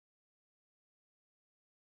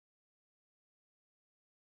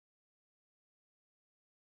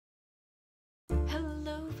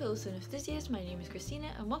fellow enthusiasts, my name is Christina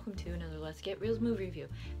and welcome to another Let's Get Reelz movie review.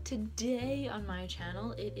 Today on my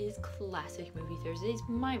channel it is Classic Movie Thursdays,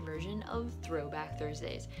 my version of Throwback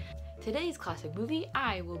Thursdays. Today's classic movie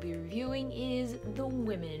I will be reviewing is The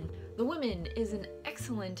Women. The Women is an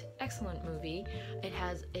excellent movie. It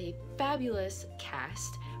has a fabulous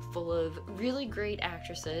cast full of really great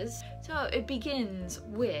actresses. So it begins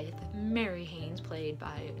with Mary Haines, played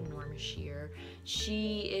by Norma Shear.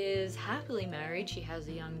 She is happily married. She has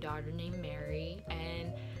a young daughter named Mary,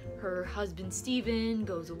 and her husband Stephen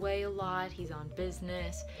goes away a lot. He's on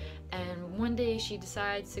business, and one day she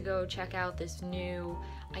decides to go check out this new,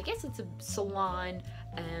 I guess it's a salon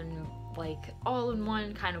and like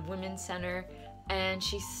all-in-one kind of women's center. And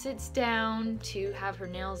she sits down to have her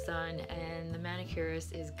nails done, and the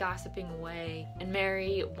manicurist is gossiping away, and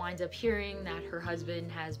Mary winds up hearing that her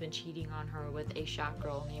husband has been cheating on her with a shop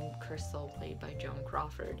girl named Crystal, played by Joan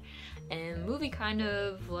Crawford. And the movie kind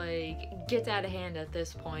of like gets out of hand at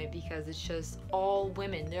this point because it's just all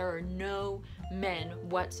women. There are no men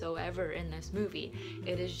whatsoever in this movie.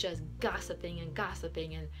 It is just gossiping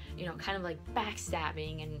and you know, kind of like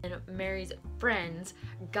backstabbing, and Mary's friends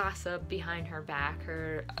gossip behind her back.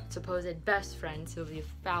 Her supposed best friend Sylvia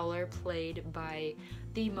Fowler, played by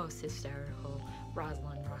the most hysterical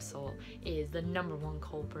Rosalind Russell, is the #1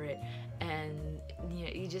 culprit. And you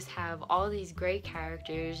know, you just have all these great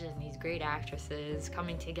characters and these great actresses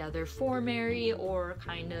coming together for Mary, or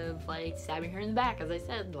kind of like stabbing her in the back, as I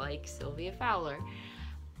said, like Sylvia Fowler.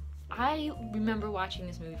 I remember watching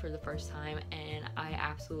this movie for the first time and I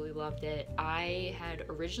absolutely loved it. I had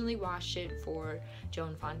originally watched it for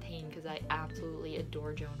Joan Fontaine because I absolutely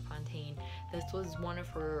adore Joan Fontaine. This was one of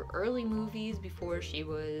her early movies before she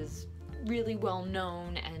was really well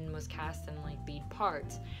known and was cast in like lead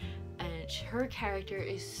parts. And her character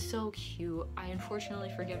is so cute. I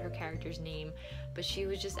unfortunately forget her character's name, but she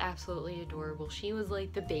was just absolutely adorable. She was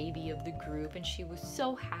like the baby of the group, and she was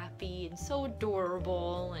so happy and so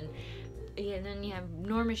adorable. And then you have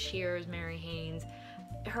Norma Shear as Mary Haines.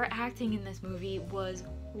 Her acting in this movie was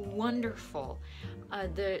wonderful.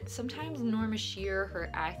 Sometimes Norma Shear, her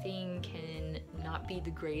acting can not be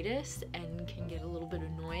the greatest and can get a little bit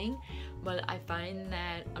annoying, but I find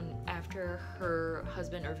that after her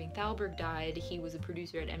husband Irving Thalberg died, he was a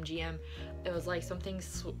producer at MGM, it was like something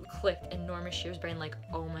clicked in Norma Shear's brain, like,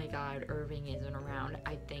 oh my god, Irving isn't around,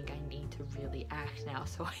 I think I need to really act now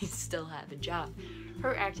so I still have a job.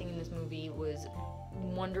 Her acting in this movie was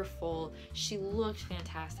wonderful. She looked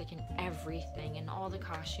fantastic in everything, and all the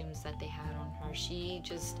costumes that they had on her. She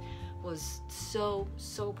just was so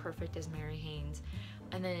perfect as Mary Haines.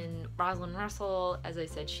 And then Rosalind Russell, as I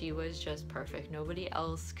said, she was just perfect. Nobody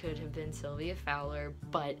else could have been Sylvia Fowler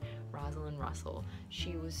but Rosalind Russell.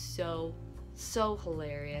 She was so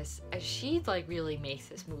hilarious. She like really makes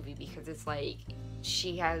this movie because it's like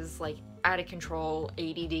she has like out of control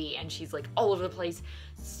ADD and she's like all over the place,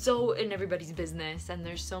 so in everybody's business, and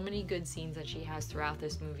there's so many good scenes that she has throughout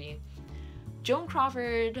this movie. Joan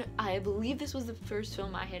Crawford, I believe this was the first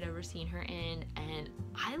film I had ever seen her in, and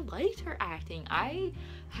I liked her acting. I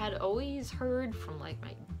had always heard from like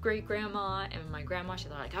my great-grandma and my grandma,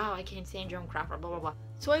 she's like, oh, I can't stand Joan Crawford, blah blah blah.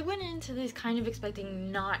 So I went into this kind of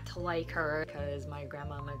expecting not to like her because my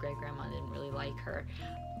grandma and my great-grandma didn't really like her,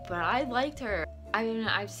 but I liked her. I mean,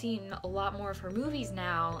 I've seen a lot more of her movies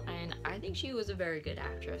now, and I think she was a very good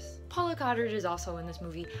actress. Paula Goddard is also in this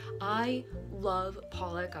movie. I love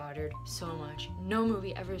Paula Goddard so much. No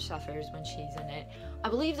movie ever suffers when she's in it. I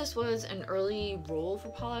believe this was an early role for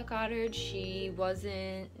Paula Goddard. She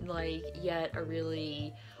wasn't like yet a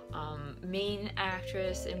really main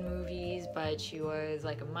actress in movies, but she was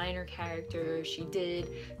like a minor character. She did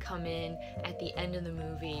come in at the end of the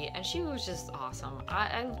movie, and she was just awesome.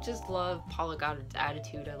 I just love Paula Goddard's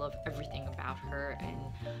attitude. I love everything about her, and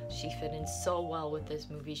she fit in so well with this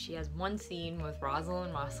movie. She has one scene with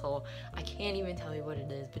Rosalind Russell. I can't even tell you what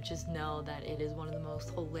it is, but just know that it is one of the most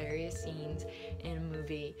hilarious scenes in a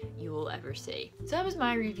movie you will ever see. So that was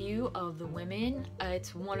my review of The Women.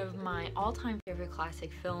 It's one of my all-time favorite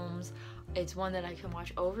classic films. It's one that I can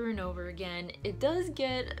watch over and over again. It does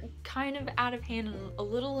get kind of out of hand and a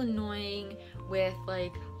little annoying with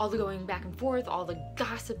like all the going back and forth, all the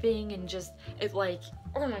gossiping, and just it like,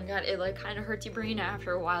 oh my god, it like kind of hurts your brain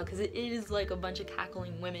after a while because it is like a bunch of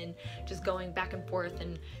cackling women just going back and forth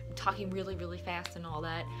and talking really fast and all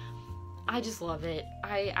that. I just love it.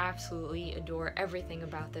 I absolutely adore everything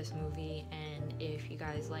about this movie, and if you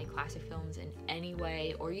guys like classic films in any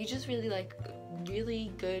way, or you just really like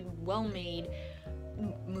really good, well-made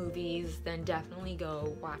movies, then definitely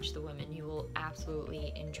go watch The Women. You will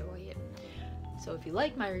absolutely enjoy it. So if you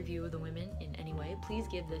like my review of the women in any way, please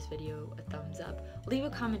give this video a thumbs up. Leave a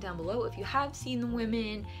comment down below if you have seen the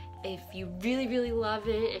women, if you really love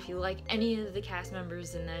it, if you like any of the cast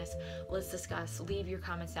members in this. Let's discuss. Leave your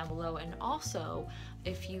comments down below. And also,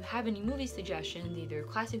 if you have any movie suggestions, either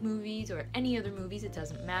classic movies or any other movies, it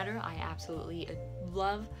doesn't matter. I absolutely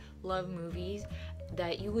love movies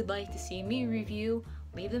that you would like to see me review.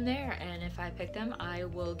 Leave them there, and if I pick them, I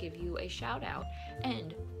will give you a shout out.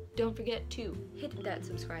 And don't forget to hit that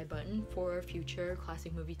subscribe button for future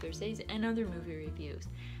Classic Movie Thursdays and other movie reviews.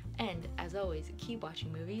 And as always, keep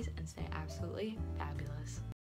watching movies and stay absolutely fabulous.